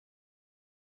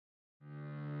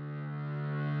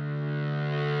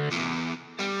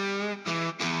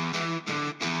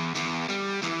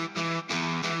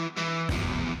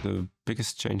The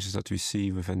biggest changes that we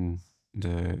see within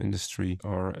the industry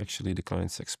are actually the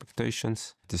client's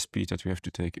expectations, the speed that we have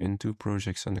to take into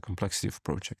projects, and the complexity of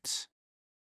projects.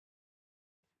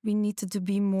 We needed to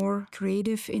be more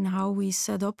creative in how we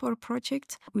set up our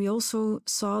project. We also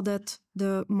saw that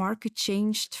the market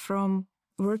changed from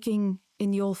working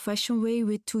in the old-fashioned way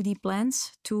with 2D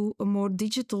plans to a more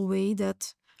digital way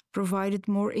that provided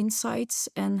more insights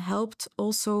and helped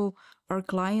also our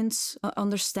clients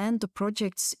understand the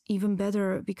projects even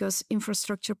better, because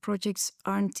infrastructure projects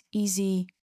aren't easy.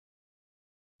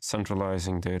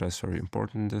 Centralizing data is very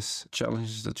important. This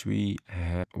challenge that we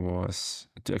had was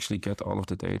to actually get all of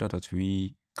the data that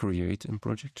we create in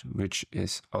project, which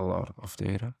is a lot of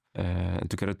data, and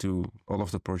to get it to all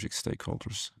of the project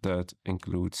stakeholders. That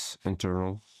includes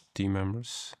internal team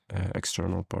members,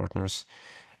 external partners,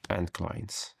 and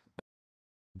clients.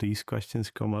 These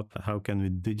questions come up. How can we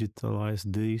digitalize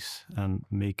these and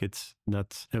make it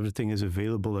that everything is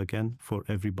available again for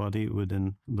everybody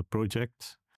within the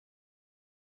project?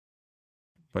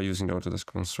 By using the Autodesk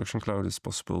Construction Cloud, it's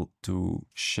possible to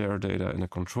share data in a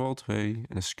controlled way,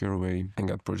 in a secure way, and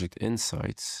get project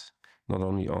insights, not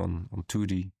only on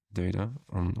 2D data,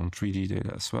 on 3D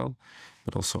data as well,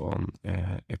 but also on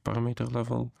a parameter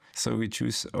level. So we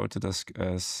choose Autodesk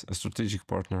as a strategic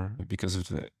partner because of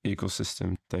the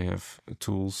ecosystem. They have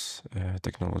tools,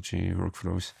 technology,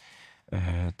 workflows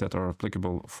that are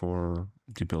applicable for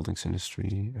the buildings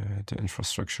industry, the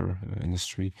infrastructure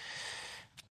industry.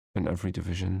 In every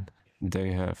division,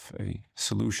 they have a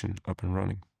solution up and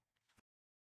running.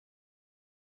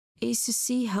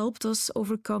 ACC helped us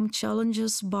overcome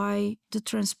challenges by the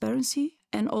transparency,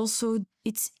 and also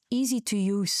it's easy to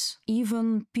use.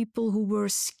 Even people who were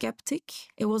skeptic,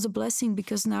 it was a blessing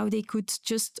because now they could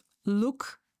just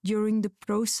look during the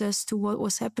process to what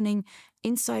was happening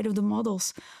inside of the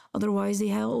models. Otherwise,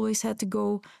 they always had to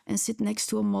go and sit next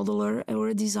to a modeler or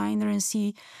a designer and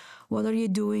see, what are you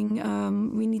doing?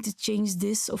 We need to change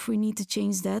this, or we need to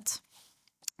change that.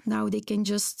 Now they can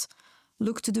just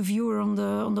look to the viewer on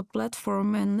the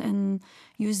platform and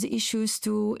use the issues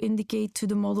to indicate to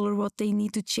the modeler what they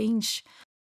need to change.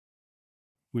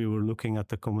 We were looking at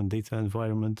the common data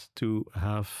environment to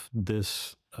have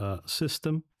this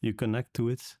system. You connect to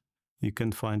it, you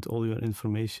can find all your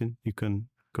information, you can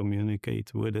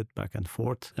communicate with it back and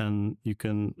forth, and you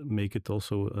can make it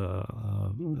also,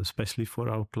 especially for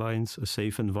our clients, a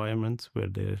safe environment where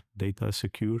their data is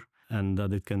secure and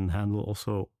that it can handle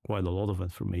also quite a lot of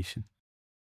information.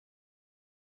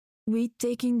 We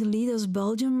taking the lead as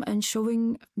Belgium and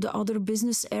showing the other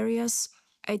business areas,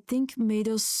 I think made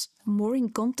us more in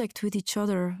contact with each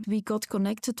other. We got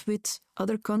connected with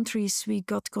other countries, we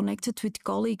got connected with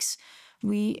colleagues,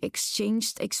 we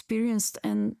exchanged experience,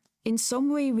 and in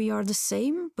some way we are the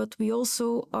same, but we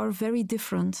also are very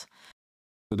different.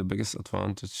 The biggest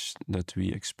advantage that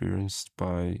we experienced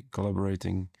by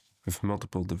collaborating with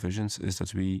multiple divisions is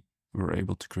that we were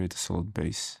able to create a solid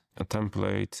base, a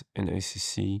template in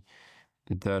ACC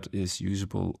that is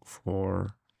usable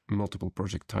for multiple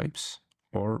project types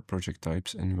or project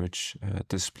types in which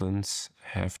disciplines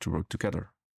have to work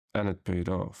together. And it paid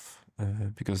off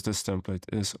because this template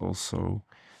is also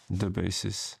the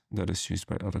basis that is used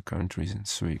by other countries in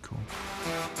Sweco.